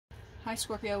Hi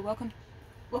Scorpio, welcome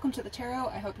to the tarot.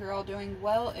 I hope you're all doing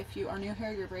well. If you are new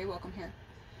here, you're very welcome here.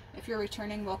 If you're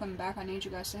returning, welcome back. I need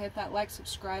you guys to hit that like,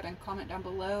 subscribe, and comment down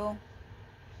below.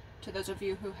 To those of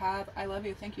you who have, I love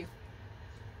you. Thank you.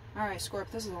 Alright, Scorp,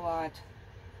 this is a lot.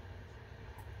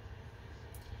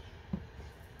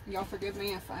 Y'all forgive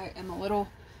me if I am a little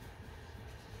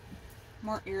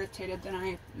more irritated than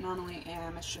I normally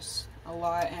am. It's just a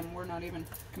lot, and we're not even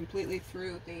completely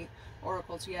through the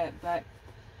oracles yet, but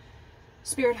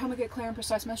Spirit, help me get clear and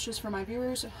precise messages for my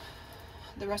viewers,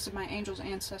 the rest of my angels,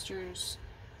 ancestors,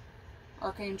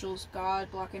 archangels,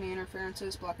 God. Block any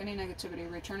interferences, block any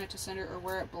negativity, return it to sender or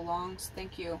where it belongs.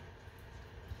 Thank you.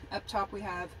 Up top we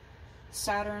have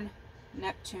Saturn,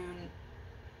 Neptune,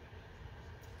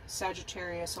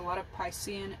 Sagittarius, a lot of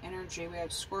Piscean energy. We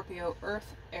have Scorpio,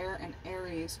 Earth, Air, and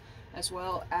Aries, as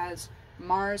well as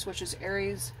Mars, which is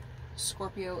Aries,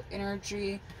 Scorpio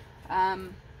energy.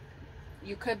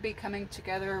 You could be coming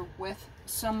together with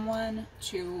someone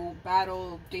to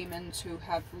battle demons who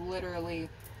have literally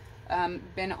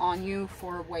been on you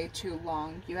for way too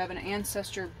long. You have an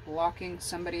ancestor blocking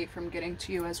somebody from getting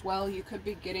to you as well. You could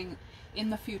be getting, in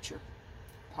the future,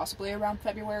 possibly around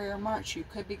February or March, you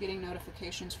could be getting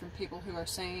notifications from people who are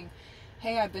saying,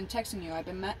 hey, I've been texting you, I've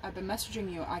been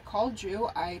messaging you, I called you,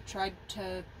 I tried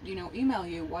to, email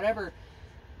you, whatever.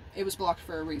 It was blocked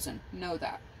for a reason. Know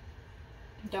that.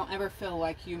 Don't ever feel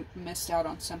like you missed out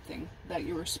on something that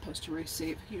you were supposed to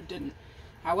receive. You didn't.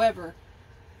 However,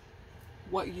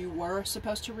 what you were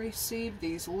supposed to receive,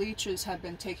 these leeches have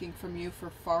been taking from you for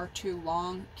far too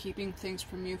long, keeping things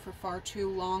from you for far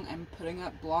too long, and putting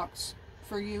up blocks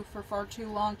for you for far too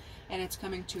long, and it's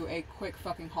coming to a quick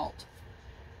fucking halt.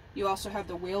 You also have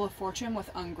the Wheel of Fortune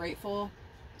with ungrateful.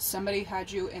 Somebody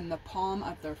had you in the palm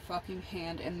of their fucking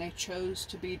hand, and they chose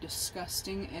to be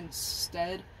disgusting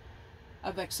instead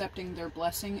of accepting their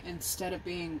blessing, instead of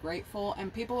being grateful.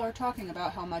 And people are talking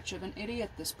about how much of an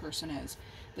idiot this person is.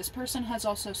 This person has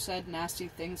also said nasty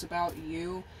things about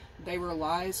you. They were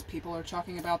lies. People are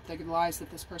talking about the lies that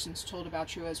this person's told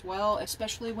about you as well,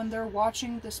 especially when they're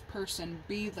watching this person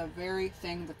be the very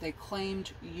thing that they claimed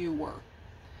you were.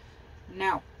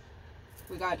 Now,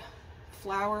 we got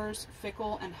Flowers,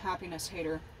 Fickle, and Happiness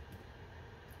Hater.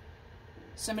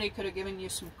 Somebody could have given you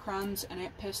some crumbs and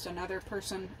it pissed another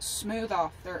person smooth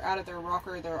off. They're out of their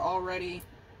rocker. They're already,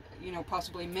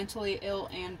 possibly mentally ill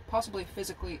and possibly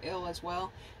physically ill as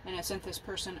well. And it sent this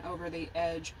person over the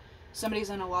edge. Somebody's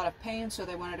in a lot of pain, so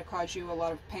they wanted to cause you a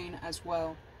lot of pain as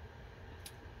well.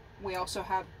 We also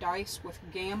have Dice with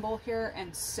Gamble here,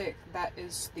 and Sick. That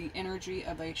is the energy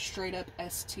of a straight up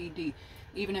STD.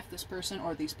 Even if this person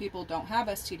or these people don't have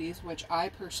STDs, which I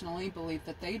personally believe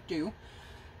that they do,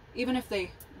 even if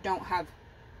they don't have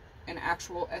an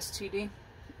actual STD,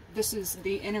 this is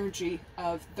the energy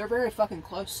of, they're very fucking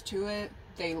close to it.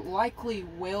 They likely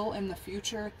will in the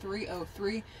future.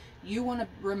 303, you want to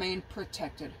remain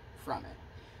protected from it.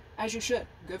 As you should.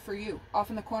 Good for you. Off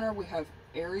in the corner we have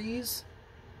Aries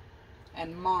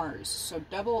and Mars. So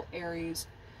double Aries,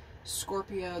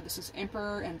 Scorpio. This is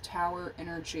Emperor and Tower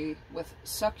energy with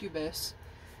Succubus,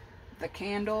 the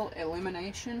Candle,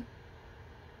 Illumination,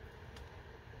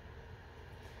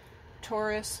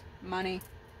 Taurus, Money,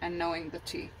 and Knowing the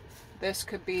Tea. This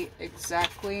could be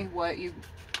exactly what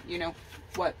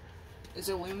what is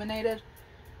illuminated.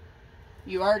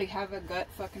 You already have a gut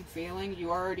fucking feeling. You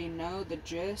already know the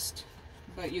gist,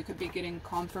 but you could be getting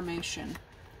confirmation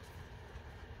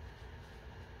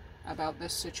about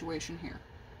this situation here.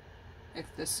 If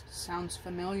this sounds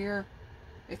familiar,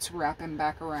 it's wrapping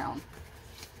back around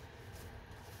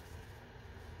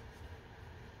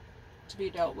to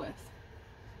be dealt with.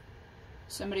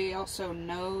 Somebody also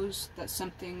knows that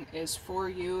something is for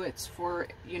you. It's for,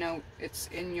 it's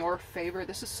in your favor.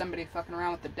 This is somebody fucking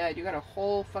around with the dead. You got a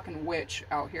whole fucking witch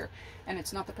out here. And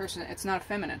it's not the person, it's not a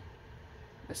feminine.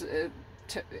 This is,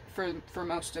 for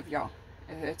most of y'all,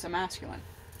 it's a masculine.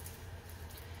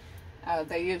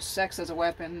 They use sex as a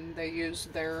weapon. They use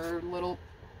their little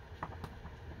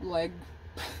leg,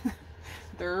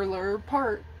 their little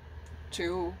part,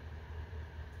 to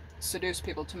seduce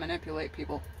people, to manipulate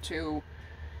people, to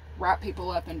wrap people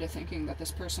up into thinking that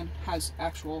this person has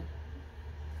actual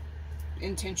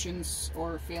intentions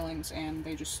or feelings, and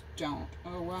they just don't.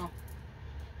 Oh wow.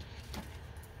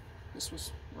 This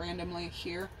was randomly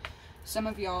here. Some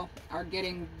of y'all are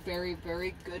getting very,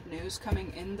 very good news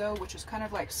coming in though, which is kind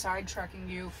of like sidetracking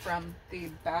you from the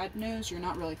bad news. You're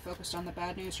not really focused on the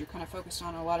bad news. You're kind of focused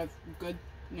on a lot of good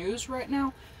news right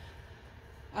now.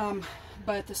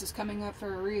 But this is coming up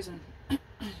for a reason.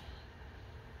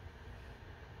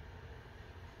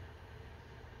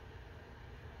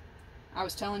 I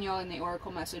was telling y'all in the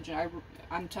oracle message, and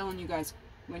I'm telling you guys,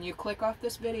 when you click off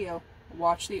this video,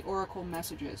 watch the oracle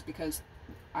messages, because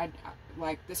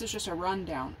like, this is just a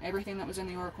rundown. Everything that was in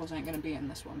the oracles ain't going to be in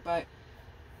this one, but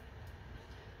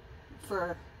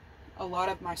for a lot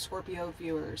of my Scorpio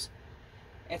viewers,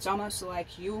 it's almost like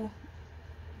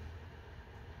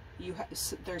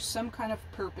there's some kind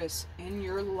of purpose in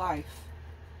your life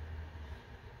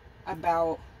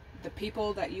about the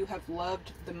people that you have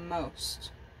loved the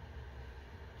most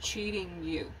cheating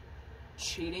you,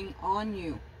 cheating on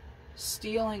you,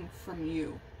 stealing from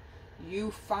you, you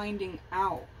finding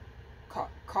out,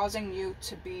 causing you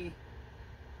to be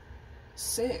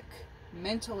sick,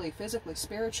 mentally, physically,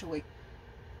 spiritually.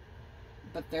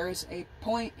 But there is a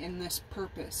point in this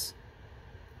purpose.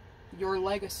 Your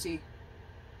legacy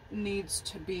needs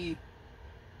to be,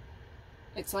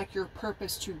 it's like your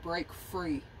purpose to break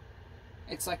free.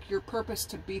 It's like your purpose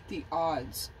to beat the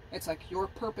odds. It's like your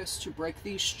purpose to break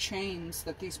these chains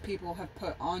that these people have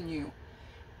put on you,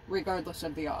 regardless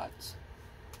of the odds.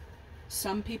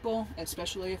 Some people,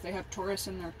 especially if they have Taurus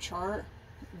in their chart,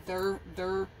 their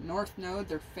North Node,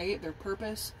 their fate, their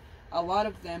purpose, a lot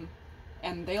of them,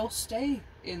 and they'll stay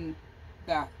in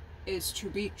that, is to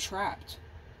be trapped.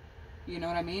 You know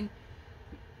what I mean?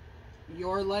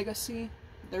 Your legacy,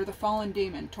 they're the fallen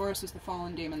demon. Taurus is the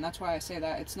fallen demon. That's why I say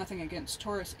that. It's nothing against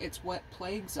Taurus. It's what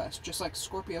plagues us. Just like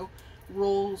Scorpio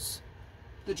rules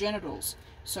the genitals.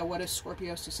 So what is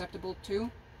Scorpio susceptible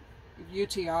to?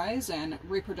 UTIs and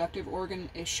reproductive organ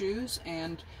issues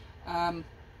and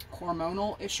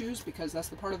hormonal issues, because that's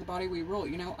the part of the body we rule.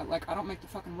 You know, like, I don't make the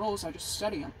fucking rules. I just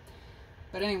study them.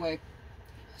 But anyway,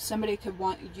 somebody could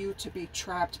want you to be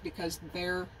trapped because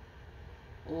their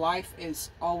life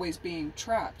is always being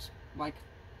trapped, like,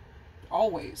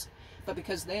 always. But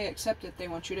because they accept it, they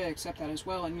want you to accept that as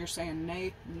well, and you're saying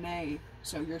nay, nay.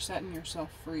 So you're setting yourself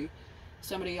free.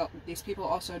 These people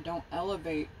also don't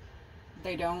elevate.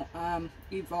 They don't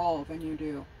evolve, and you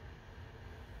do.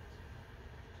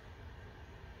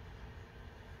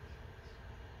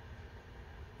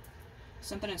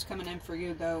 Something is coming in for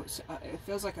you, though. It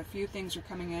feels like a few things are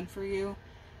coming in for you,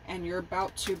 and you're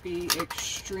about to be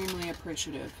extremely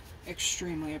appreciative.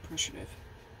 Extremely appreciative.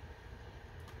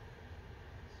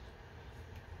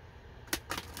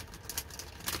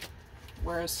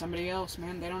 Whereas somebody else,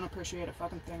 man, they don't appreciate a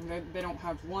fucking thing. They don't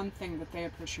have one thing that they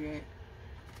appreciate.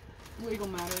 Legal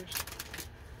matters.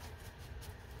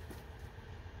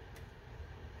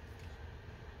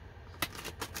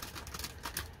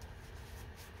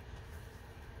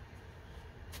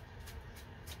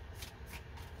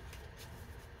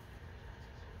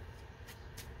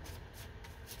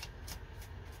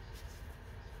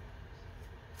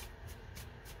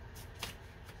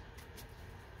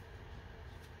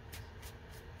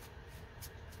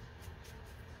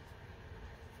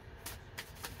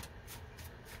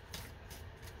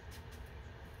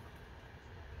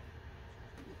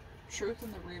 Truth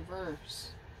in the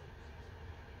reverse.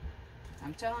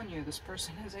 I'm telling you, this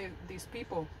person is these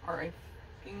people are a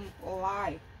fucking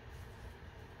lie.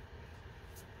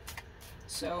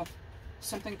 So,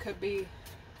 somebody could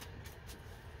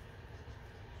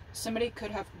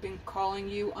have been calling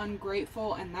you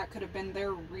ungrateful, and that could have been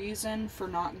their reason for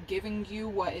not giving you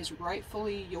what is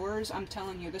rightfully yours. I'm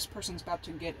telling you, this person's about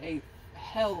to get a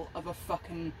hell of a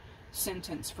fucking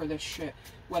sentence for this shit.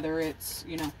 Whether it's,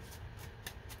 you know,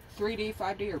 3D,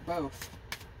 5D, or both.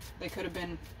 They could have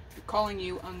been calling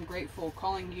you ungrateful,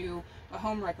 calling you a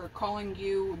homewrecker, calling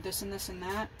you this and this and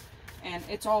that, and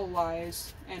it's all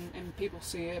lies, and people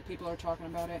see it, people are talking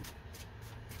about it.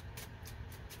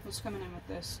 What's coming in with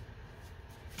this?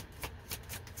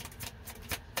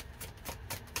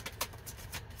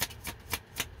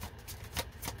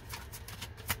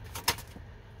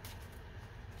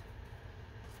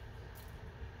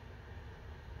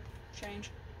 Change.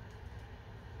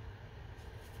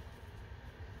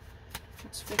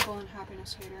 It's fickle and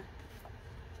happiness hater.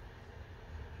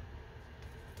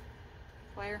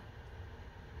 Player.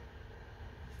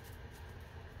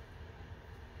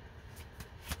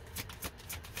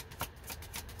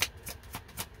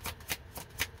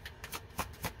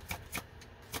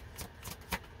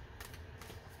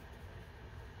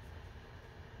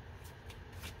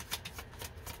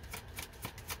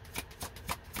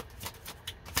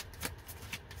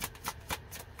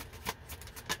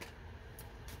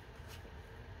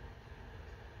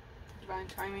 Divine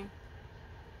timing.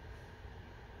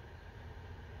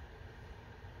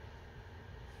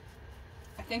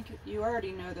 I think you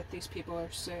already know that these people are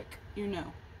sick. You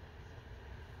know.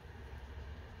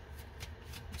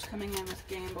 It's coming in with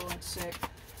gamble and sick.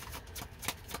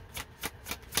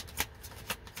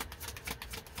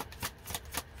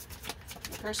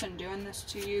 person doing this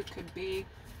to you could be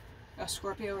a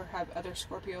Scorpio or have other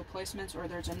Scorpio placements, or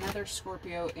there's another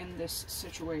Scorpio in this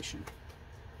situation.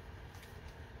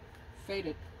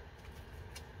 Fated.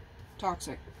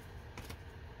 Toxic.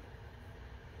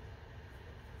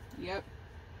 Yep.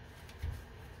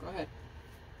 Go ahead.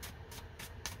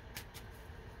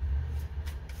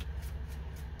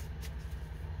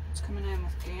 It's coming in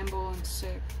with gamble and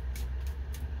sick.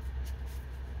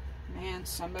 Man,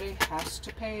 somebody has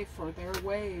to pay for their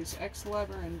ways.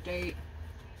 Ex-lover and date.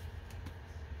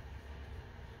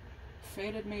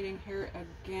 Fated meeting here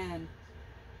again.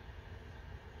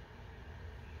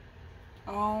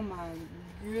 Oh my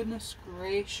goodness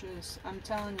gracious. I'm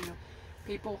telling you,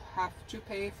 people have to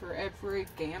pay for every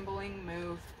gambling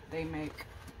move they make.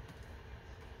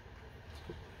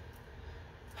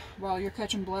 While you're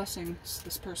catching blessings,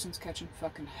 this person's catching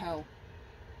fucking hell.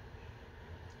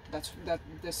 That's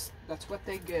what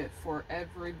they get for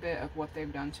every bit of what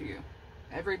they've done to you.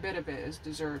 Every bit of it is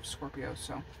deserved, Scorpio.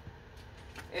 So,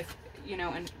 if, you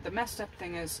know, and the messed up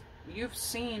thing is, you've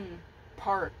seen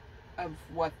part of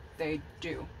what they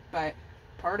do, but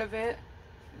part of it,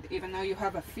 even though you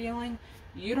have a feeling,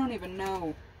 you don't even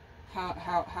know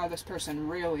how this person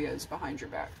really is behind your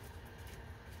back.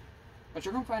 But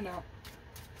you're gonna find out.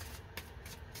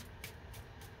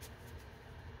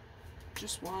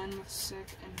 Just one with sick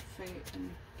and fate and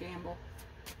gamble.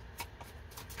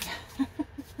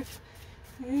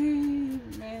 Hey,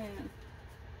 man.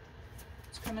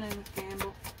 It's coming in with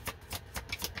gamble.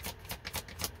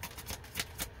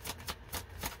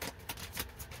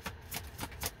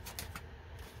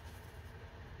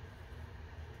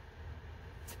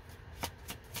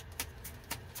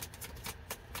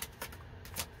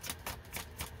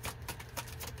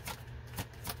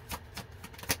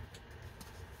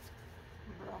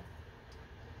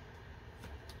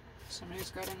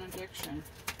 Somebody's got an addiction.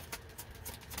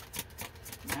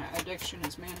 That addiction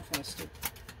is manifested.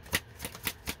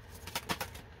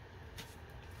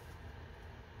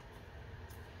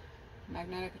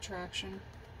 Magnetic attraction.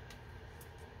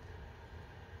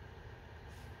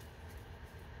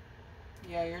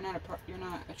 Yeah, you're not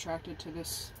attracted to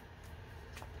this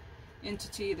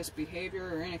entity, this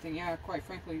behavior, or anything. Yeah, quite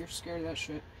frankly, you're scared of that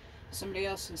shit. Somebody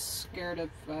else is scared of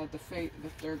the fate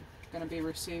that they're going to be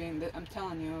receiving. I'm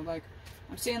telling you, like,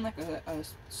 I'm seeing like a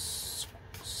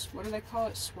what do they call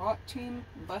it, SWAT team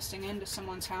busting into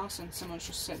someone's house, and someone's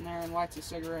just sitting there and lights a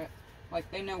cigarette.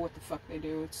 Like, they know what the fuck they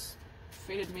do. It's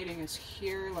fated meeting is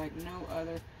here like no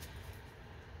other.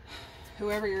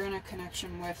 Whoever you're in a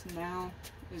connection with now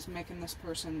is making this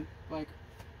person, like,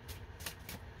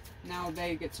 now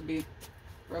they get to be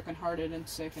brokenhearted and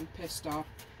sick and pissed off.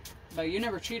 But you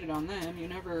never cheated on them, you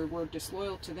never were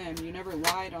disloyal to them, you never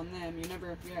lied on them, you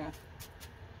never, yeah.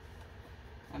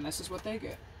 And this is what they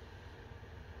get.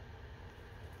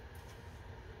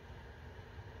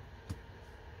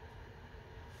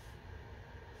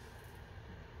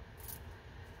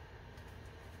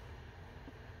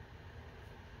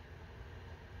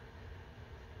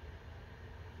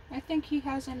 I think he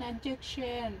has an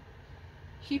addiction.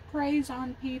 He preys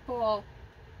on people.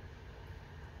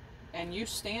 And you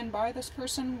stand by this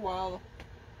person while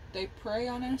they prey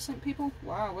on innocent people?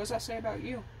 Wow, what does that say about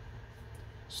you?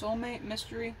 Soulmate,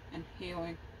 mystery, and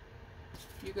healing.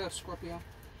 You go, Scorpio.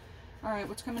 Alright,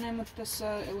 what's coming in with this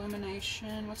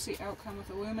illumination? What's the outcome with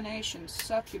illumination?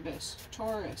 Succubus,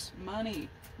 Taurus, money,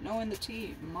 knowing the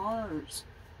tea, Mars.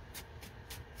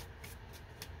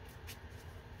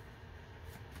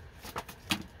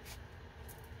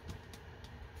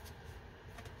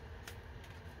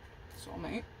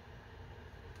 Soulmate.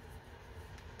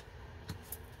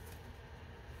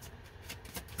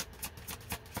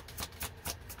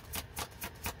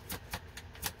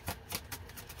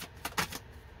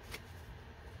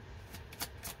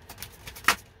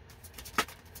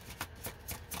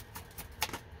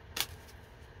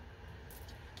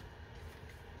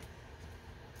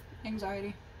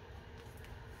 Anxiety.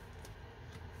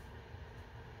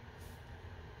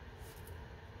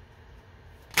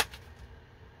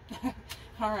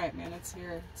 Alright, man, it's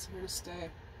here. It's here to stay.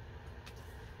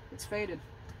 It's fated.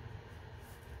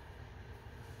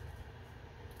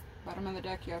 Bottom of the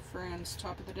deck, you have friends.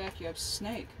 Top of the deck, you have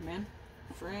snake, man.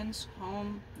 Friends,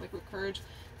 home, liquid courage.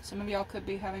 Some of y'all could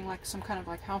be having like some kind of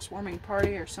like housewarming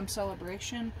party or some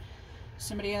celebration.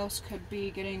 Somebody else could be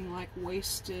getting like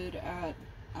wasted at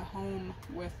a home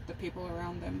with the people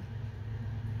around them.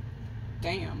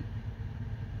 Damn.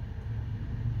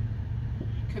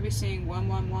 Could be seeing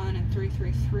 111 and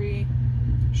 333.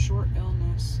 Short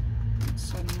illness.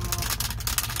 Sudden loss.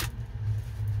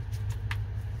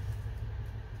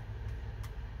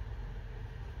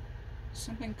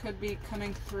 Something could be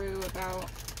coming through about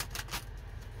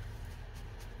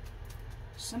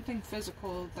something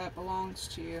physical that belongs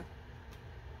to you.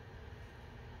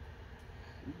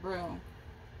 Bro.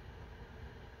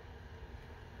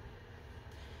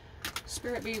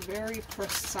 Spirit, be very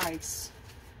precise.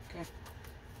 Okay.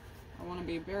 I want to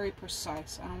be very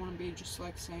precise. I don't want to be just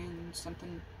like saying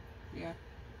something, yeah.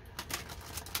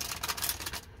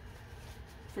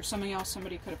 For some of y'all,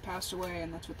 somebody could have passed away,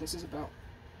 and that's what this is about.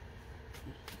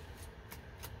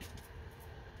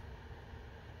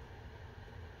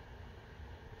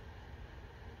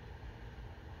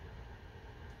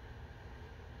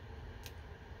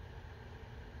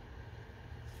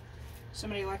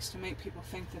 Somebody likes to make people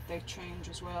think that they change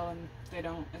as well, and they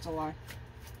don't. It's a lie.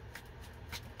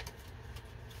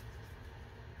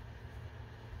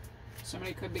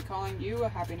 Somebody could be calling you a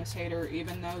happiness hater,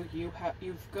 even though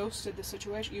you've ghosted the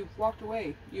situation. You've walked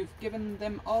away. You've given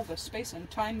them all the space and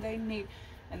time they need,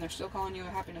 and they're still calling you a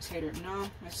happiness hater. No,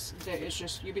 it's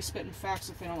just you be spitting facts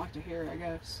that they don't like to hear, I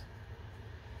guess.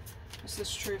 It's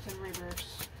this truth in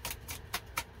reverse.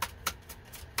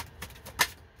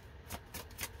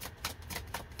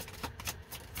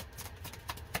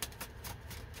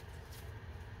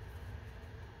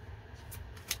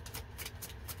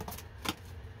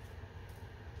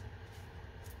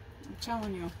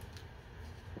 Telling you.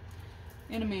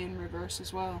 Enemy in reverse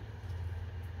as well.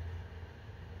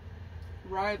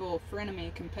 Rival,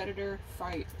 frenemy, competitor,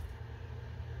 fight.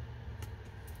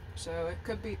 So it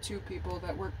could be two people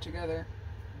that work together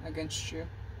against you.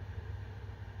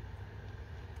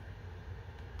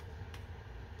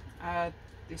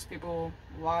 These people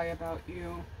lie about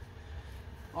you.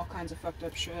 All kinds of fucked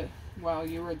up shit while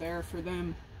you were there for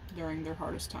them during their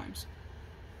hardest times.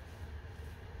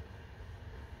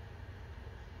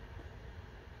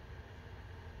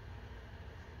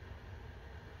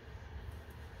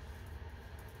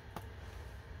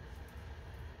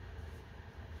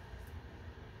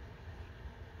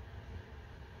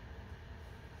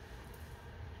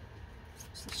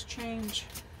 This change.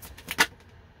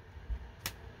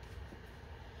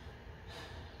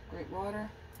 Great water.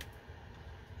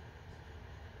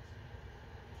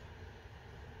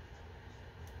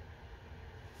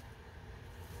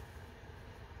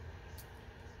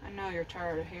 I know you're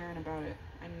tired of hearing about it.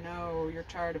 I know you're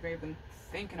tired of even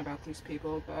thinking about these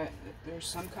people, but there's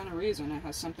some kind of reason. It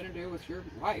has something to do with your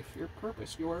life, your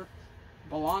purpose, your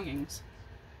belongings.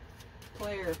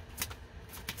 Player.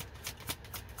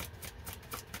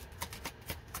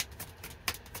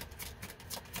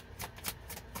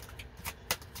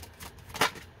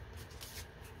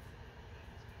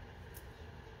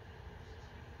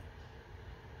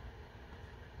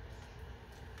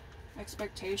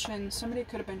 Expectation. Somebody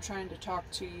could have been trying to talk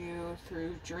to you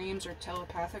through dreams or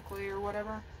telepathically or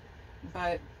whatever,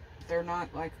 but they're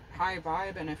not like high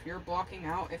vibe, and if you're blocking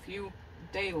out, if you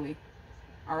daily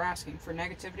are asking for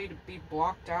negativity to be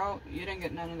blocked out, you didn't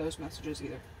get none of those messages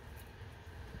either.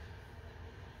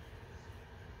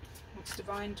 What's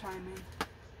divine timing?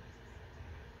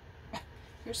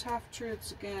 Here's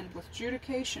half-truths again with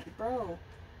adjudication, bro,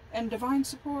 and divine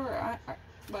support. I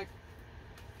like,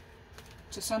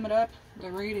 to sum it up, the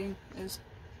reading is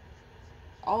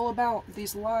all about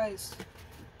these lies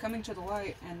coming to the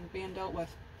light and being dealt with.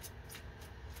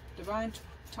 Divine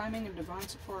timing and divine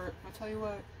support. I tell you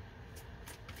what.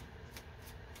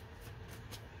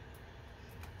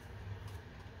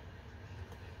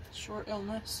 Short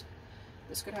illness.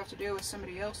 This could have to do with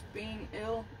somebody else being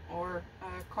ill or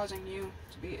causing you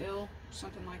to be ill.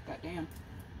 Something like that. Damn.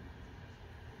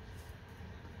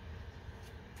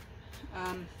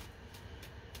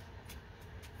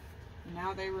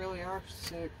 Now they really are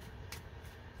sick.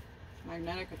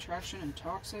 Magnetic attraction and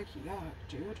toxic? Yeah,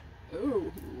 dude. Oh,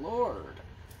 Lord.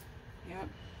 Yep.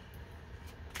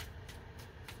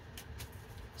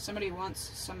 Somebody wants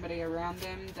somebody around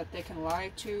them that they can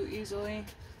lie to easily.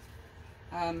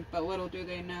 But little do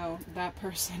they know, that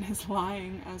person is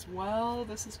lying as well.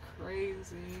 This is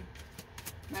crazy.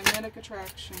 Magnetic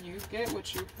attraction. You get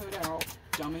what you put out,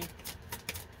 dummy.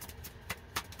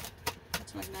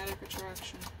 That's magnetic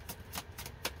attraction.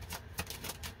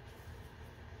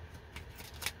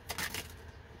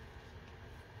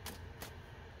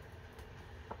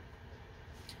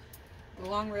 The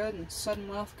long road and sudden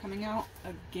wealth coming out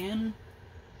again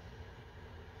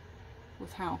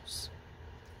with house.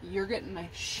 You're getting a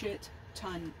shit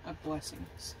ton of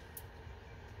blessings.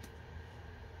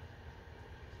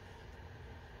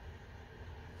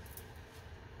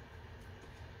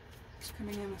 It's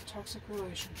coming in with toxic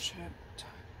relationship.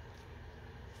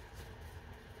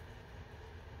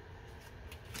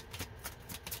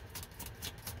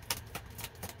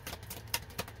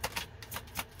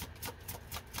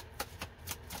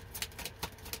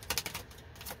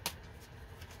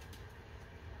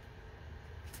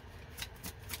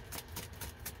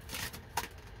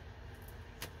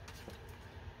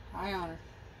 High honor.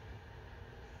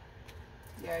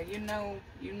 Yeah,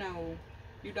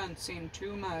 you done seen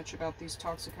too much about these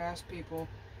toxic ass people,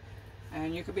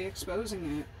 and you could be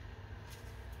exposing it.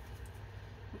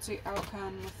 What's the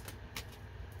outcome with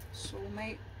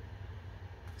soulmate?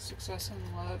 Success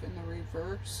in love in the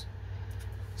reverse.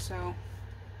 So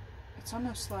it's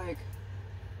almost like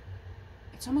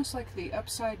the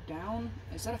upside down.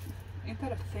 Is that ain't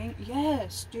that a thing?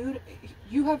 Yes, dude.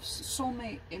 You have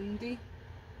soulmate in the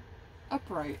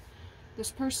upright.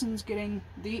 This person's getting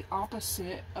the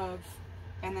opposite of,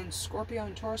 and then Scorpio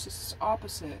and Taurus is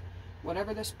opposite.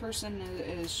 Whatever this person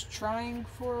is trying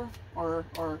for, or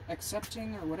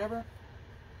accepting, or whatever.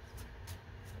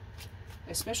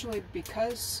 Especially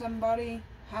because somebody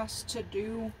has to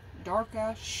do dark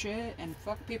ass shit and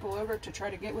fuck people over to try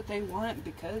to get what they want,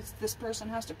 because this person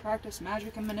has to practice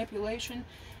magic and manipulation,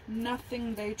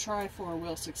 nothing they try for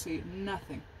will succeed.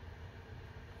 Nothing.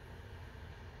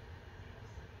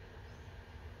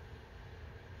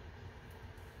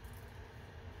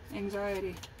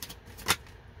 Anxiety.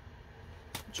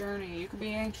 Journey. You could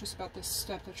be anxious about this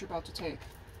step that you're about to take.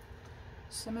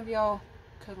 Some of y'all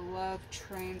could love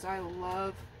trains. I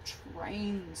love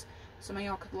trains. Some of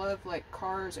y'all could love like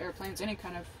cars, airplanes, any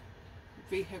kind of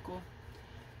vehicle.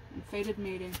 And fated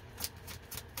meeting.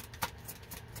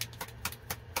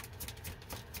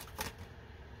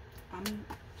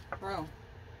 Bro.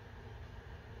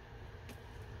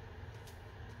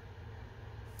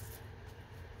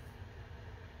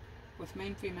 With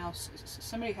main females,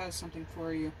 somebody has something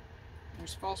for you.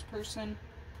 There's false person,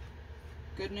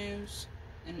 good news,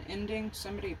 an ending,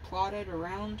 somebody plotted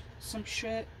around some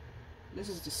shit. This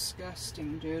is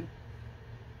disgusting, dude.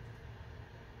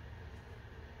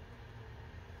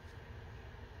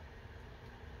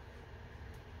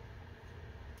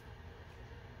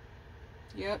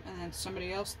 Yep, and then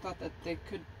somebody else thought that they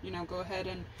could, you know, go ahead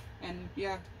and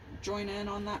yeah, join in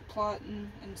on that plot and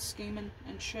scheming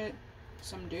and shit.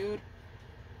 Some dude.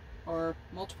 Or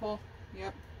multiple.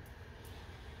 Yep.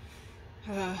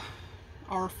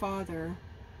 Our Father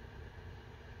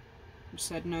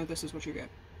said, no, this is what you get.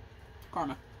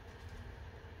 Karma.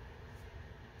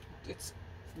 It's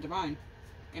divine.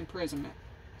 Imprisonment.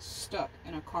 Stuck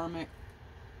in a karmic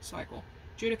cycle.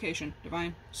 Adjudication.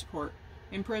 Divine support.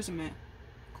 Imprisonment.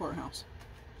 Courthouse.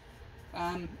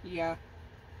 Yeah.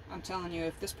 I'm telling you,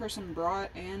 if this person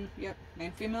brought in, yep,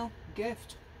 main female,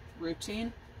 gift,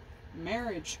 routine,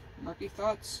 marriage, murky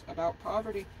thoughts about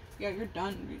poverty, yeah, you're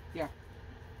done. Yeah.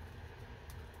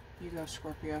 You go,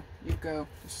 Scorpio. You go.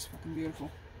 This is fucking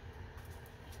beautiful.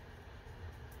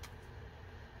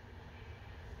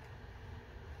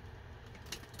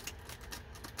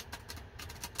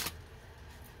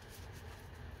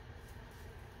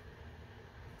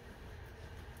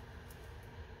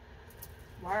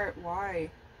 Why,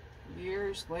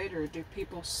 years later, do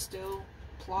people still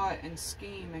plot and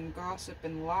scheme and gossip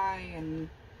and lie and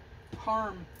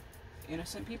harm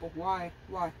innocent people? Why?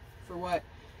 For what?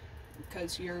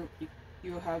 Because you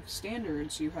have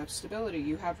standards, you have stability,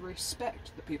 you have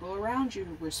respect. The people around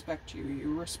you respect you.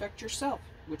 You respect yourself,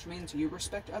 which means you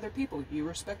respect other people. You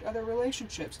respect other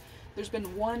relationships. There's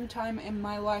been one time in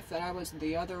my life that I was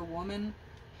the other woman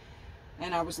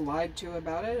and I was lied to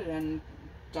about it and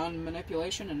done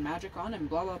manipulation and magic on and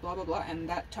blah blah blah blah blah, and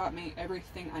that taught me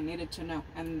everything I needed to know,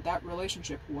 and that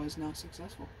relationship was not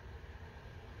successful.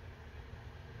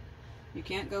 You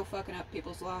can't go fucking up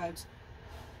people's lives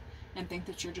and think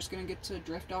that you're just gonna get to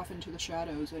drift off into the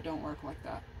shadows. It don't work like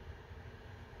that.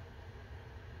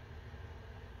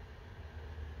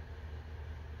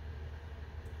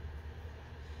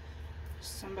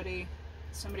 Somebody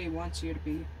wants you to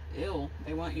be ill.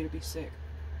 They want you to be sick.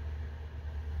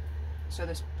 So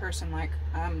this person like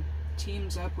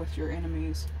teams up with your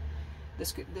enemies.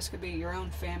 This could be your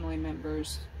own family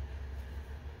members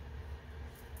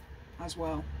as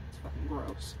well. It's fucking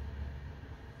gross.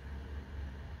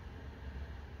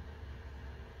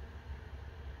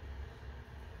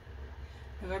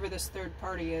 Whoever this third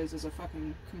party is a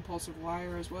fucking compulsive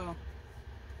liar as well.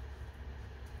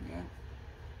 Yeah.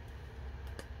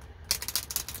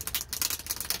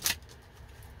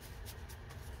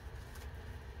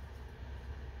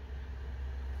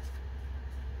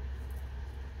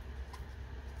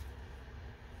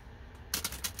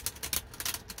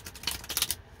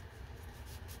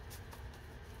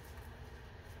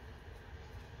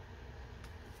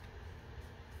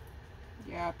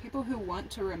 Yeah, people who want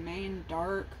to remain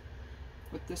dark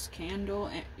with this candle,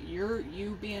 and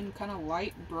you being kind of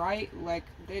light, bright, like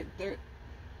they're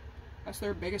that's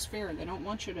their biggest fear. They don't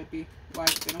want you to be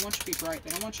light. They don't want you to be bright. They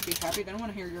don't want you to be happy. They don't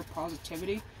want to hear your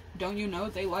positivity. Don't you know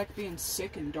they like being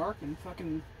sick and dark and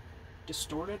fucking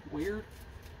distorted, weird.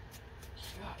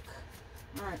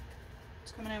 Yuck. Alright.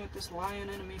 It's coming in with this lion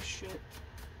enemy shit.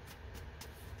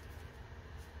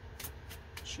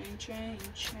 Chain, chain,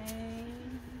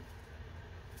 chain.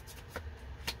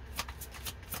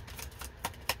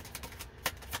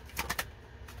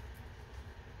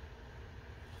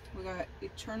 We got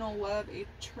eternal love,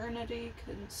 eternity,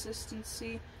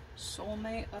 consistency,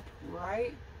 soulmate,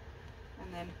 upright,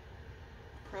 and then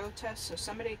protest. So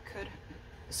somebody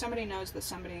knows that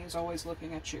somebody is always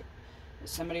looking at you.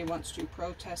 Somebody wants to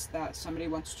protest that. Somebody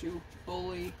wants to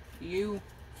bully you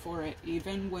for it,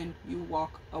 even when you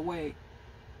walk away.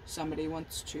 Somebody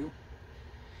wants to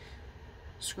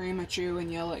scream at you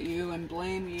and yell at you and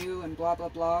blame you and blah blah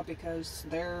blah because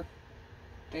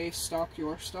they stalk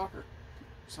your stalker.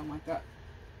 Something like that.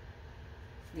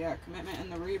 Yeah, commitment in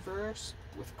the reverse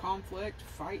with conflict,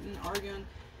 fighting, arguing.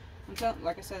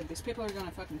 Like I said, these people are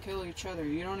gonna fucking kill each other.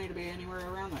 You don't need to be anywhere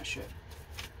around that shit.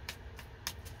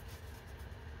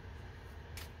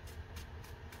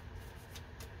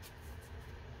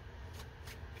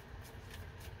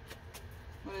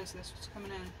 What is this? What's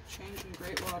coming in? Changing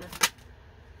great water.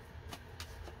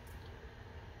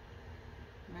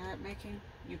 Merit making.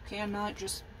 You cannot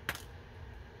just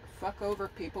fuck over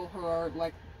people who are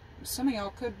like, some of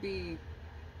y'all could be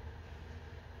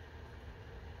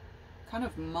kind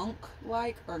of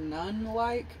monk-like or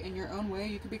nun-like in your own way.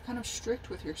 You could be kind of strict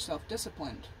with yourself,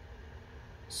 disciplined.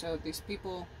 So these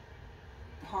people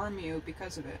harm you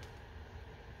because of it.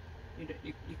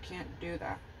 You can't do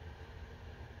that.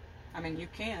 I mean, you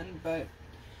can, but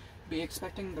be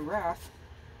expecting the wrath.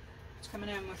 It's coming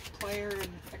in with player and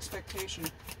expectation.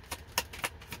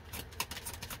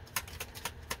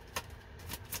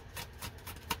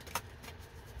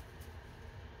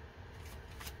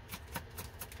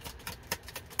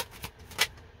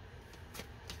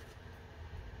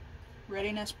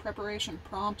 Readiness, preparation,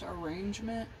 prompt,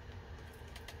 arrangement.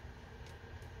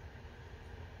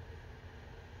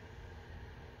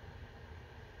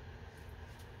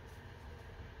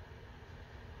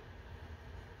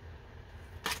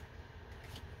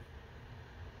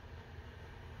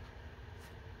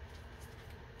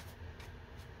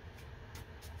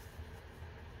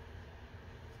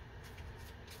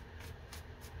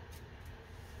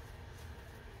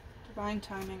 Divine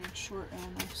timing and short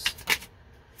illness.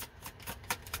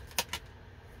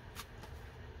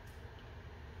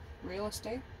 Real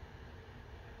estate.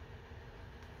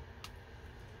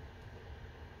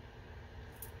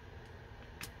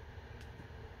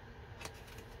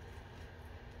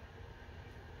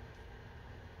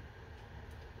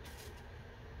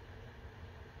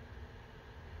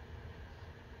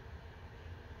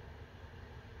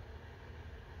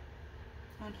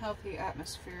 Unhealthy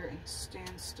atmosphere and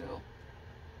standstill.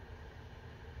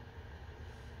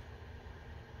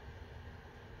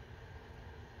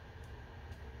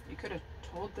 You could have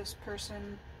told this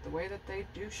person the way that they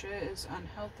do shit is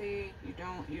unhealthy. You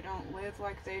don't live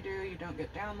like they do. You don't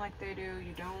get down like they do.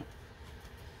 You don't.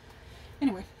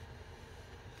 Anyway.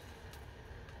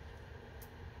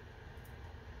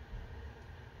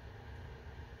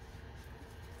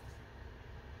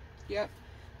 Yep.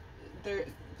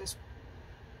 This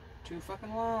too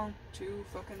fucking long.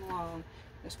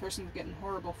 This person's getting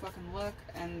horrible fucking luck,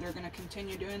 and they're gonna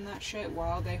continue doing that shit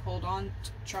while they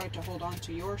try to hold on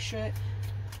to your shit.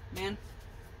 Man,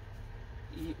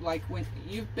 like when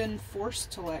you've been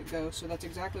forced to let go, so that's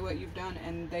exactly what you've done,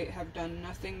 and they have done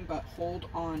nothing but hold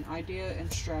on, idea, and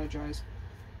strategize.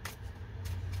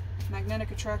 Magnetic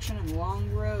attraction and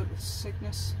long road with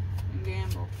sickness and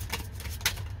gamble.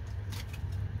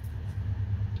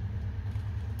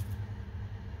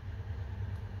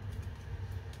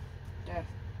 Death.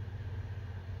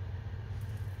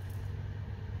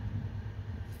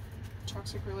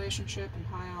 Toxic relationship and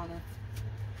high honor.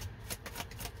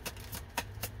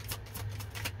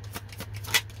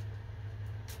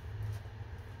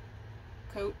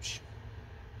 Coach.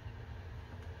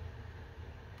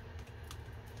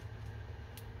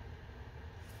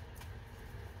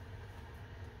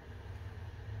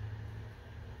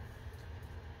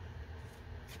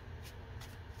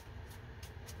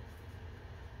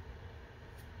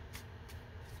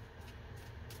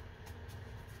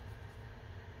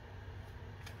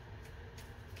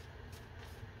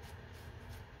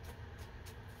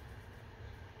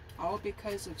 All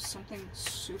because of something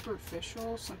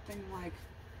superficial, something like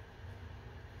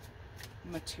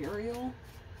material.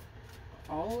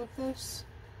 All of this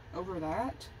over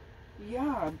that?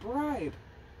 Yeah, bribe.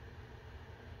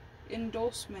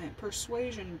 Endorsement,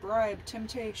 persuasion, bribe,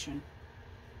 temptation.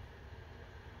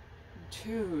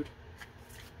 Dude.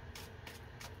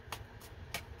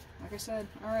 Like I said,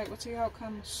 alright, what's the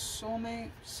outcome? Soulmate,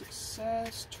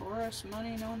 success, Taurus,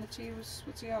 money, knowing the T.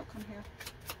 What's the outcome here?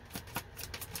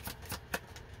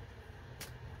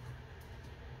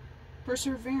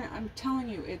 Perseverant, I'm telling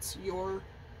you, it's your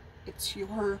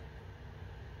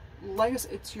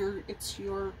legacy, it's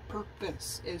your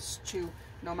purpose is to,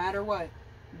 no matter what,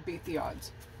 beat the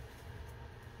odds.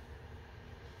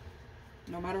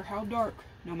 No matter how dark,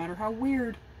 no matter how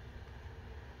weird.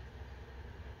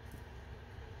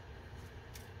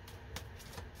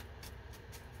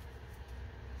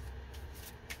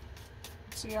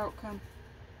 What's the outcome?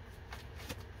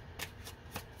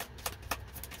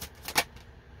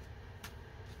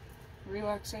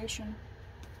 Relaxation.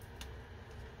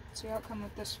 What's the outcome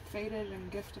with this Fated and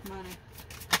Gift of Money?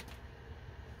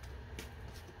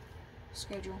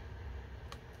 Schedule.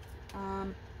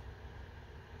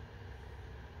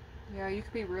 Yeah, you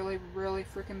could be really, really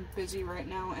freaking busy right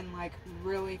now, and like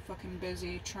really fucking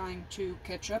busy trying to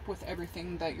catch up with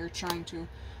everything that you're trying to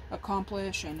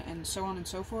accomplish, and so on and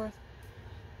so forth.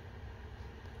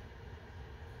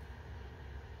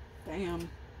 Damn.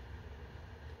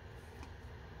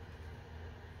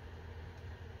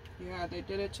 Yeah, they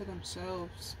did it to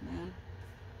themselves, man.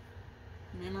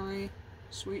 Memory,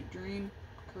 sweet dream,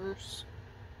 curse.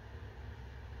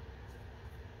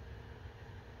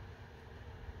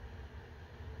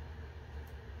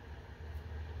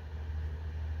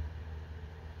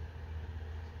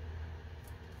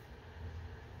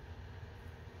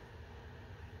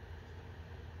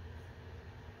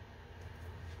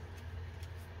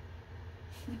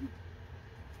 I'm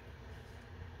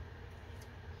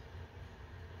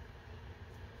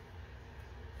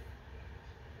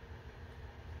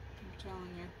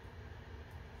telling you.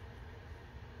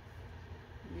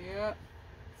 Yep.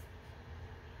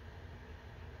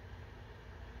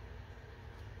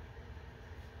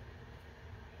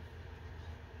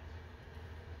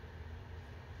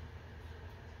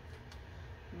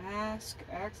 Mask,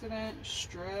 accident,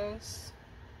 stress.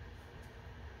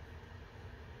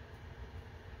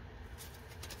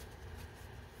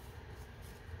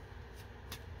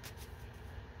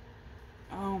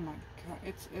 Oh my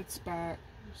god, it's back.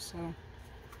 So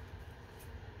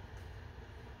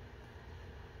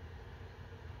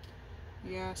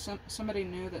yeah, somebody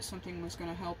knew that something was going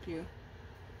to help you.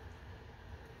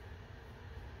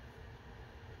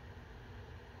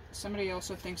 Somebody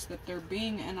also thinks that they're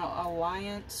being an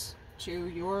alliance to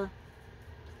your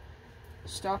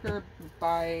stalker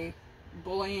by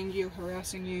bullying you,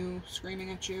 harassing you, screaming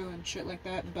at you, and shit like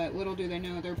that, but little do they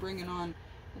know they're bringing on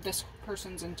this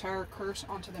person's entire curse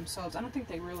onto themselves. I don't think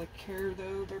they really care,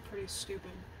 though. They're pretty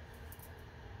stupid.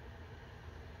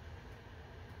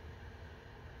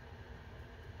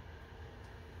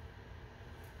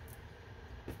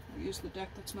 I'll use the deck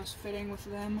that's most fitting with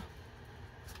them.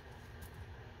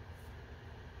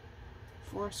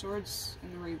 Four of Swords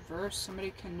in the reverse.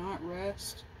 Somebody cannot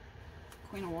rest.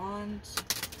 Queen of Wands.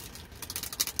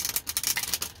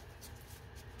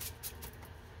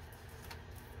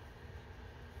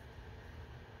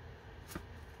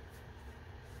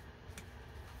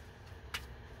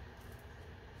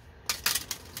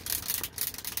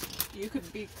 You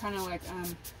could be kind of like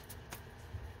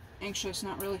anxious,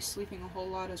 not really sleeping a whole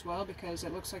lot as well, because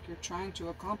it looks like you're trying to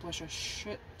accomplish a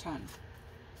shit ton.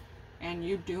 And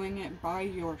you doing it by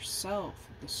yourself.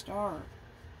 The Star.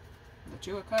 The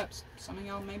Two of Cups. Some of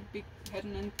y'all may be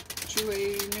heading into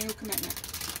a new commitment.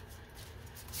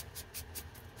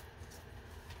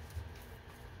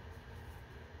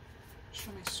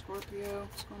 Show me Scorpio.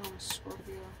 What's going on with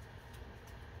Scorpio?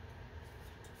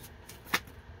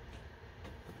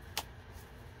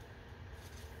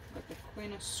 Got the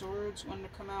Queen of Swords wanting to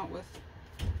come out with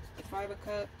the Five of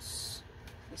Cups,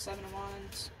 the Seven of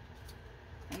Wands,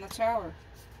 and the Tower.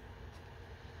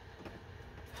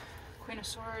 Queen of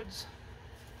Swords.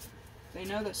 They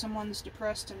know that someone's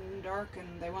depressed and dark,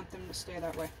 and they want them to stay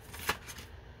that way.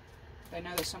 They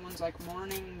know that someone's like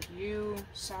mourning you,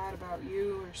 sad about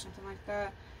you, or something like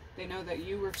that. They know that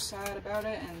you were sad about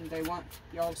it, and they want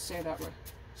y'all to stay that way.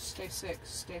 Stay sick,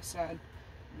 stay sad.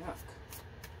 Yuck.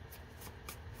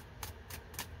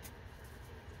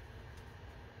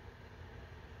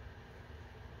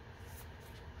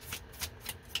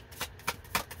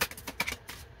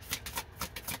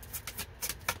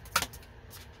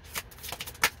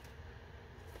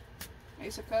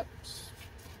 Ace of Cups.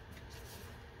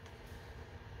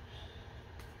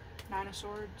 Nine of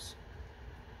Swords.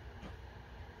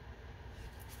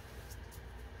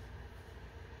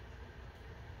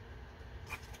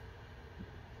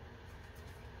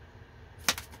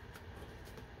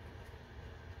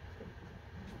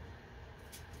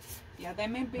 Yeah, they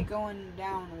may be going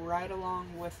down right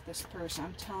along with this person.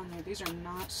 I'm telling you, these are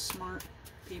not smart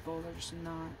people. They're just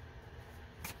not.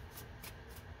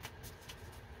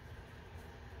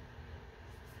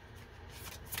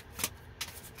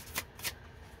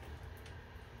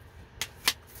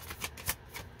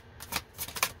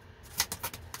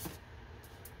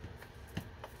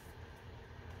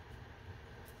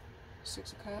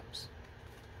 Six of Cups.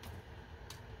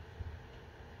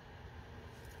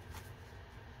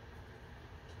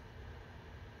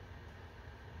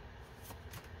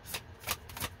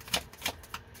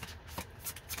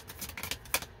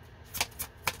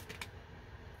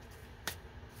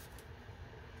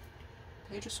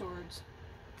 Page of Swords.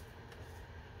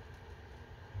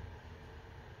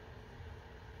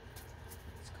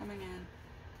 It's coming in.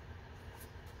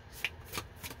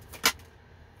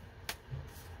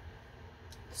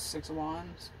 Six of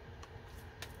Wands.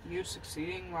 You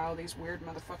succeeding while these weird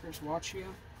motherfuckers watch you.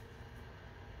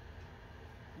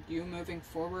 You moving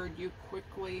forward. You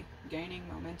quickly gaining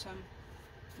momentum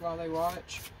while they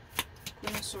watch.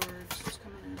 Queen of Swords is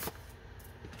coming in.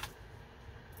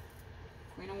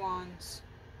 Queen of Wands.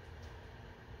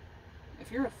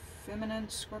 If you're a feminine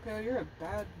Scorpio, you're a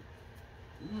bad...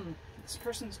 This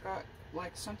person's got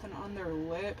like something on their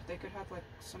lip. They could have like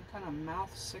some kind of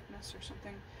mouth sickness or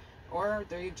something. Or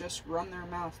they just run their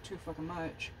mouth too fucking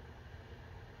much.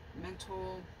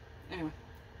 Mental... Anyway.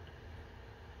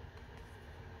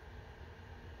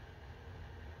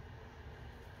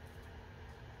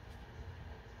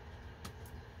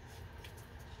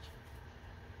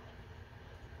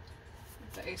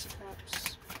 The Ace of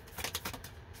Cups.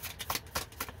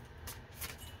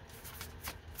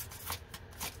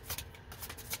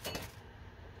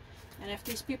 And if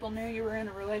these people knew you were in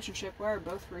a relationship, why are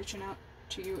both reaching out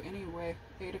to you anyway?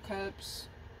 Eight of Cups.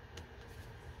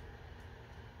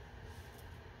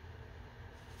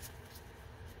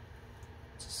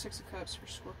 It's a Six of Cups for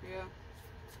Scorpio.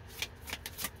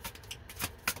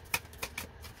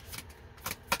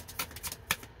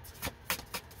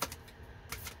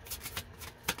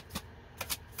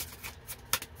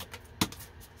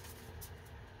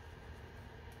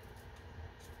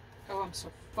 Oh, I'm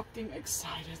so fucking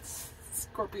excited.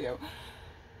 Scorpio.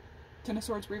 Ten of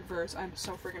Swords reverse. I'm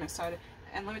so freaking excited.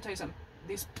 And let me tell you something.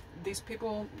 These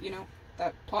people, you know,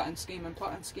 that plot and scheme and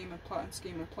plot and scheme and plot and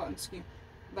scheme and plot and scheme.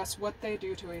 That's what they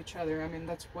do to each other. I mean,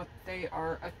 that's what they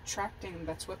are attracting.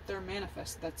 That's what they're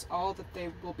manifest. That's all that they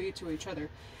will be to each other.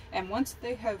 And once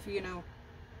they have, you know,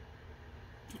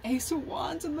 Ace of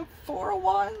Wands and the Four of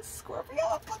Wands,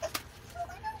 Scorpio.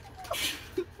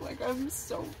 Like, I'm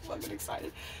so fucking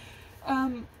excited.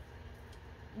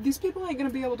 These people ain't gonna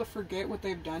be able to forget what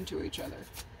they've done to each other.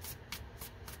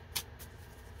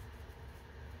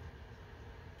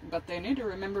 But they need to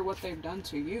remember what they've done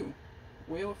to you.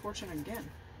 Wheel of Fortune again.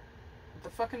 The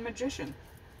fucking Magician.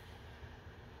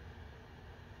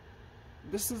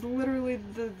 This is literally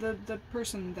the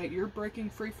person that you're breaking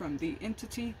free from. The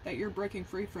entity that you're breaking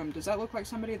free from. Does that look like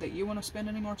somebody that you want to spend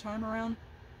any more time around?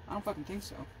 I don't fucking think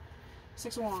so.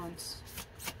 Six of Wands.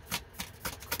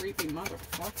 Creepy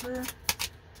motherfucker.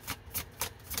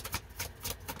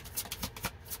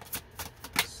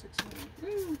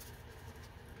 Woo.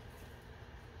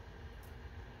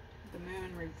 The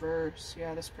Moon reverse.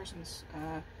 Yeah, this person's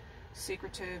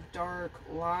secretive, dark,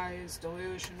 lies,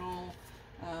 delusional,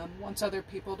 wants other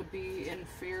people to be in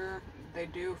fear. They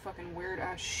do fucking weird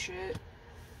ass shit.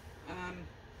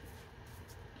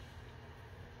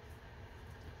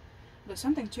 There's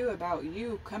something too about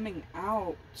you coming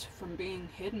out from being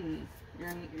hidden.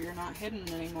 You're not hidden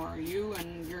anymore. You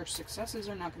and your successes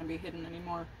are not going to be hidden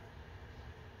anymore.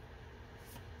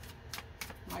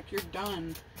 Like, you're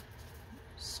done.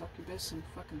 Succubus and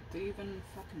fucking thieving,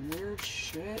 fucking weird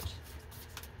shit.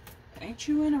 Ain't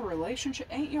you in a relationship?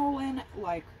 Ain't y'all in,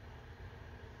 like,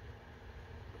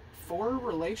 4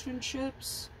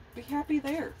 relationships? Be happy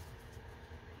there.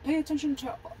 Pay attention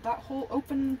to that whole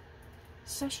open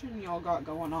session y'all got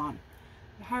going on.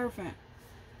 The Hierophant.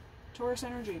 Taurus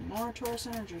energy. More Taurus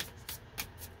energy.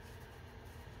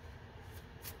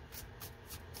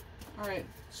 Alright.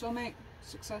 Soulmate.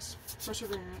 Success.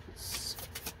 Perseverance.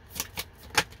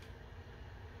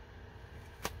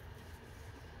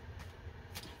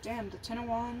 Damn, the Ten of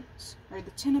Wands, or the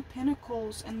Ten of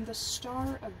Pentacles, and the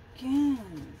Star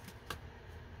again.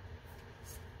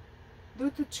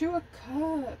 With the Two of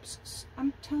Cups,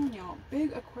 I'm telling y'all,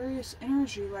 big Aquarius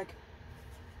energy, like,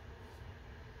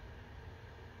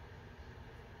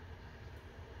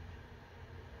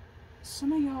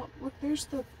 some of y'all, look, there's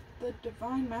the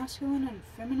divine masculine and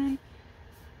feminine.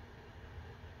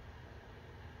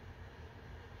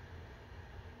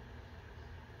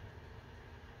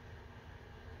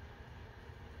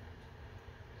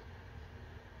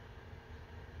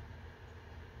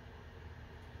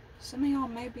 Some of y'all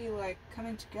may be like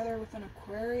coming together with an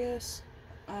Aquarius,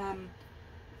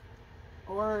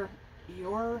 or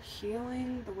you're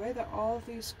healing. The way that all of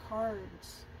these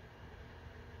cards,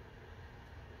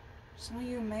 some of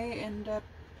you may end up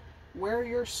where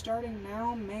you're starting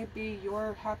now, may be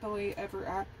your happily ever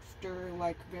after,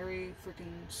 like very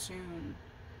freaking soon.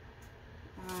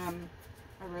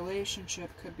 A relationship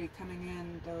could be coming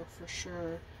in though, for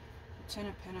sure. The Ten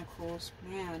of Pentacles,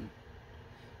 man.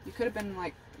 You could have been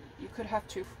like, you could have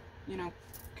to, you know,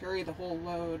 carry the whole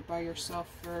load by yourself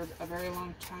for a very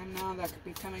long time now. That could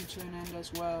be coming to an end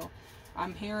as well.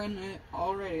 I'm hearing it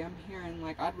already. I'm hearing,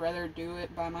 like, I'd rather do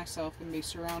it by myself than be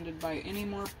surrounded by any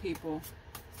more people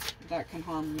that can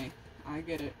harm me. I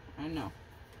get it. I know.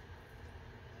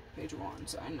 Page of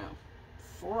Wands. I know.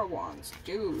 Four of Wands.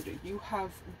 Dude, you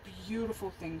have beautiful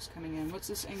things coming in. What's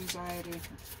this anxiety,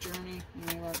 journey,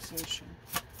 and relaxation?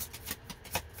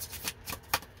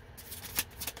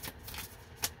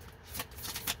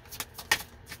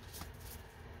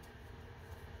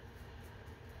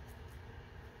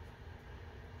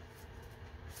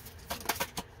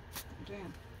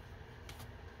 Damn.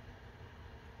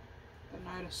 The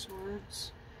Knight of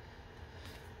Swords.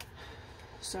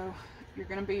 So, you're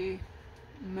going to be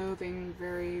moving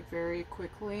very, very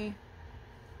quickly.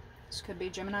 This could be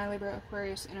Gemini, Libra,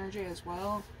 Aquarius energy as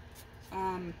well.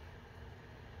 The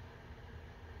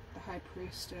High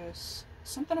Priestess.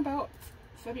 Something about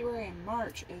February and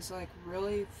March is like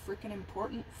really freaking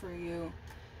important for you.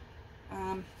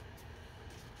 The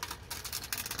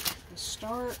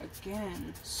Star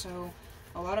again. So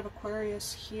a lot of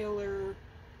Aquarius healer.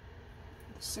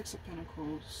 The Six of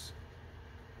Pentacles.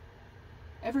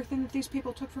 Everything that these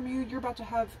people took from you, you're about to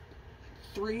have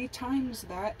 3 times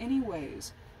that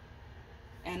anyways.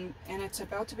 And it's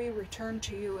about to be returned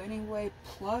to you anyway,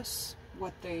 plus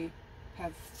what they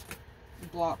have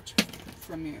blocked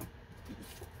from you.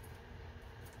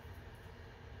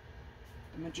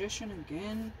 The Magician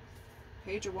again.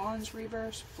 Page of Wands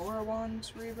reverse. 4 of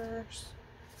Wands reverse.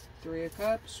 3 of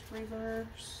Cups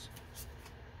reverse.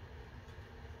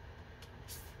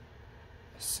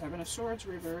 7 of Swords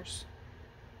reverse.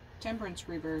 Temperance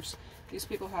reverse. These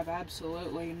people have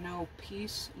absolutely no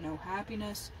peace, no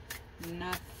happiness,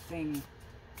 nothing.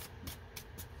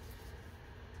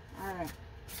 Alright.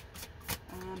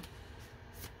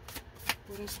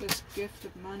 What is this gift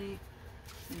of money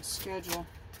and schedule?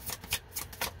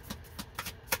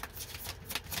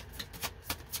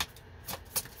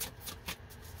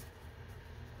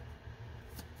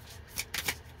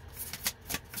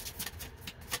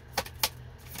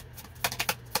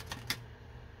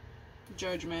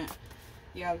 Judgment.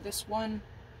 Yeah, this one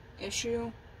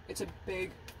issue, it's a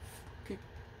big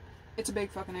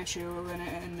fucking issue,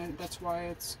 and that's why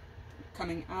it's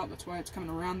coming out, that's why it's coming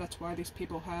around, that's why these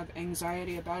people have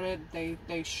anxiety about it.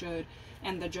 They should.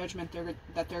 And the judgment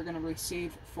that they're going to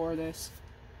receive for this.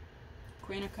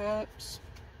 Queen of Cups.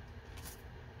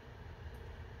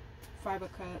 5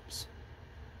 of Cups.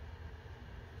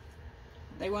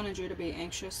 They wanted you to be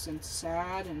anxious and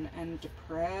sad and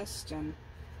depressed, and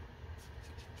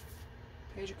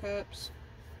Page of Cups,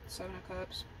 7 of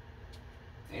Cups,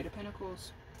 8 of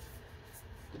Pentacles,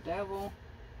 the Devil,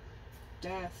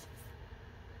 Death,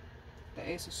 the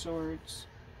Ace of Swords.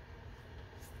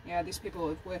 Yeah, these people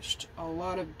have wished a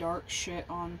lot of dark shit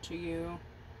onto you,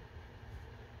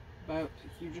 but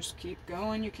you just keep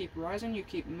going, you keep rising, you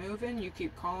keep moving, you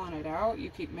keep calling it out, you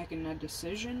keep making a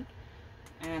decision,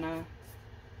 and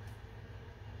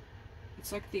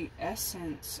it's like the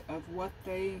essence of what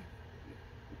they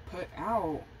put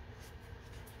out.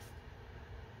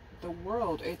 The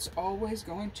world, it's always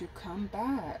going to come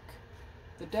back.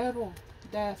 The Devil,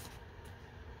 Death,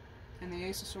 and the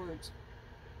Ace of Swords.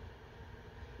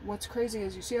 What's crazy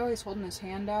is, you see how he's holding his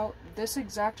hand out? This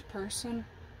exact person,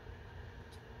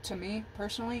 to me,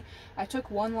 personally, I took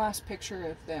one last picture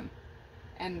of them,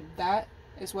 and that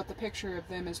is what the picture of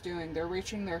them is doing. They're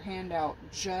reaching their hand out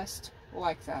just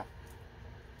like that.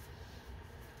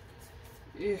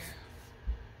 Yeah.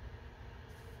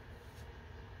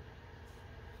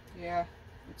 Yeah,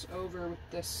 it's over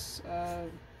with this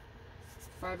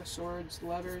 5 of Swords,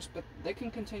 Lovers, but they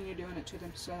can continue doing it to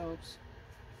themselves.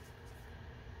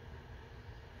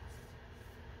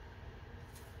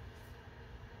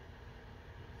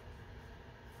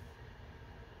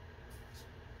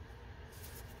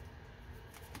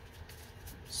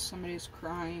 Somebody's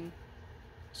crying.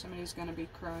 Somebody's gonna be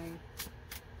crying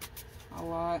a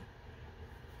lot.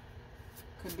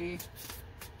 Could be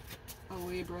a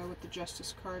Libra with the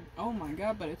Justice card. Oh my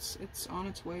god, but it's on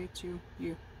its way to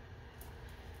you.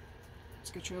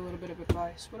 Let's get you a little bit of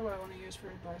advice. What do I want to use for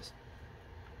advice?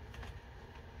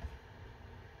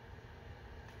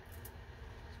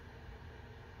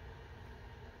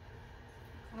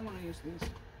 I want to use these.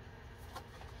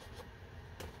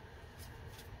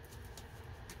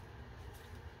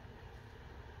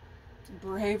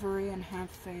 Bravery and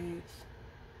have faith.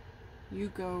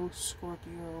 You go,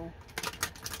 Scorpio.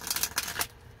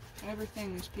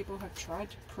 Everything these people have tried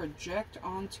to project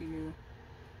onto you.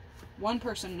 One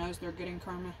person knows they're getting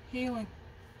karma. Healing.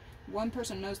 One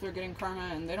person knows they're getting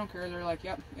karma and they don't care. They're like,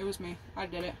 yep, it was me. I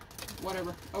did it.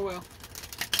 Whatever. Oh well.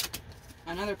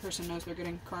 Another person knows they're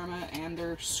getting karma and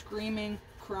they're screaming,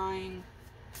 crying.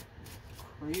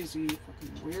 Crazy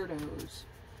fucking weirdos.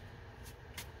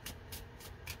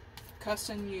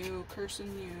 Cussing you,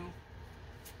 cursing you.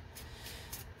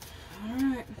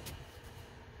 Alright.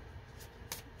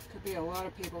 Could be a lot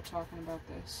of people talking about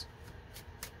this.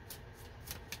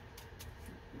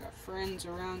 You got friends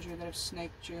around you that have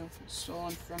snaked you and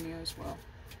stolen from you as well.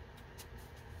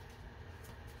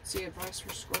 See advice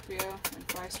for Scorpio.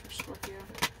 Advice for Scorpio.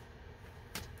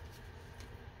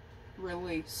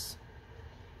 Release.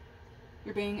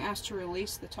 You're being asked to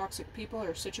release the toxic people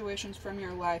or situations from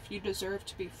your life. You deserve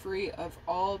to be free of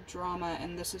all drama,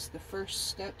 and this is the first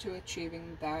step to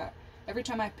achieving that. Every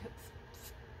time I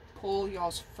pull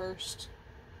y'all's first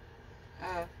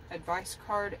advice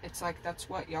card, it's like that's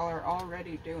what y'all are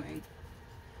already doing.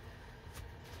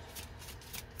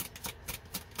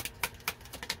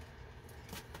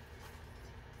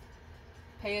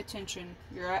 Pay attention.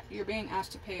 You're being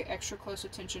asked to pay extra close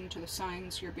attention to the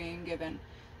signs you're being given.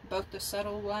 Both the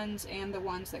subtle ones and the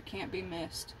ones that can't be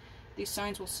missed. These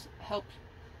signs will help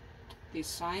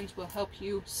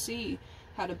you see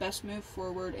how to best move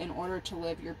forward in order to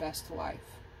live your best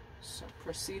life. So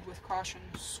proceed with caution,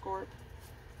 Scorp.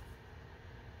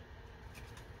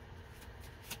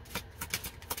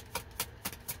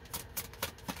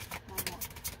 One more.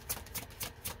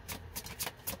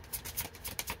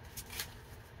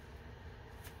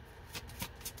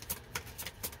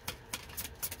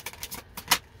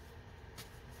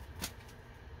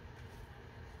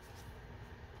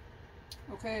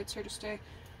 Okay, it's here to stay.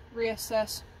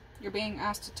 Reassess. You're being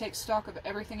asked to take stock of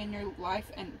everything in your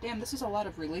life, and damn, this is a lot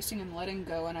of releasing and letting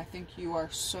go, and I think you are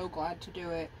so glad to do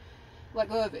it. Let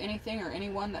go of anything or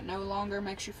anyone that no longer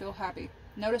makes you feel happy.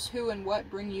 Notice who and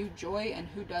what bring you joy and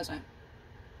who doesn't.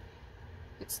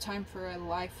 It's time for a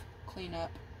life cleanup.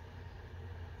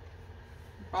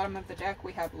 Bottom of the deck,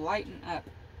 we have lighten up.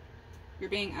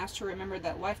 You're being asked to remember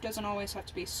that life doesn't always have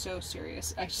to be so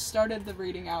serious. I started the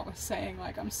reading out with saying,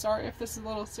 like, I'm sorry if this is a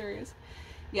little serious.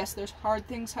 Yes, there's hard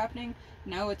things happening.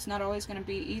 No, it's not always going to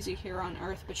be easy here on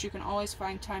Earth, but you can always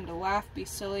find time to laugh, be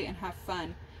silly, and have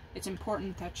fun. It's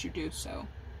important that you do so.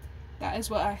 That is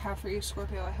what I have for you,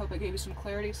 Scorpio. I hope it gave you some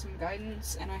clarity, some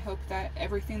guidance, and I hope that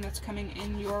everything that's coming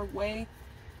in your way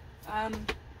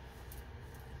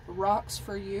rocks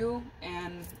for you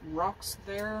and rocks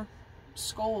their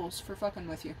skulls for fucking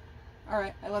with you.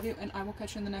 Alright, I love you, and I will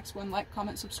catch you in the next one. Like,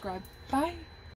 comment, subscribe. Bye!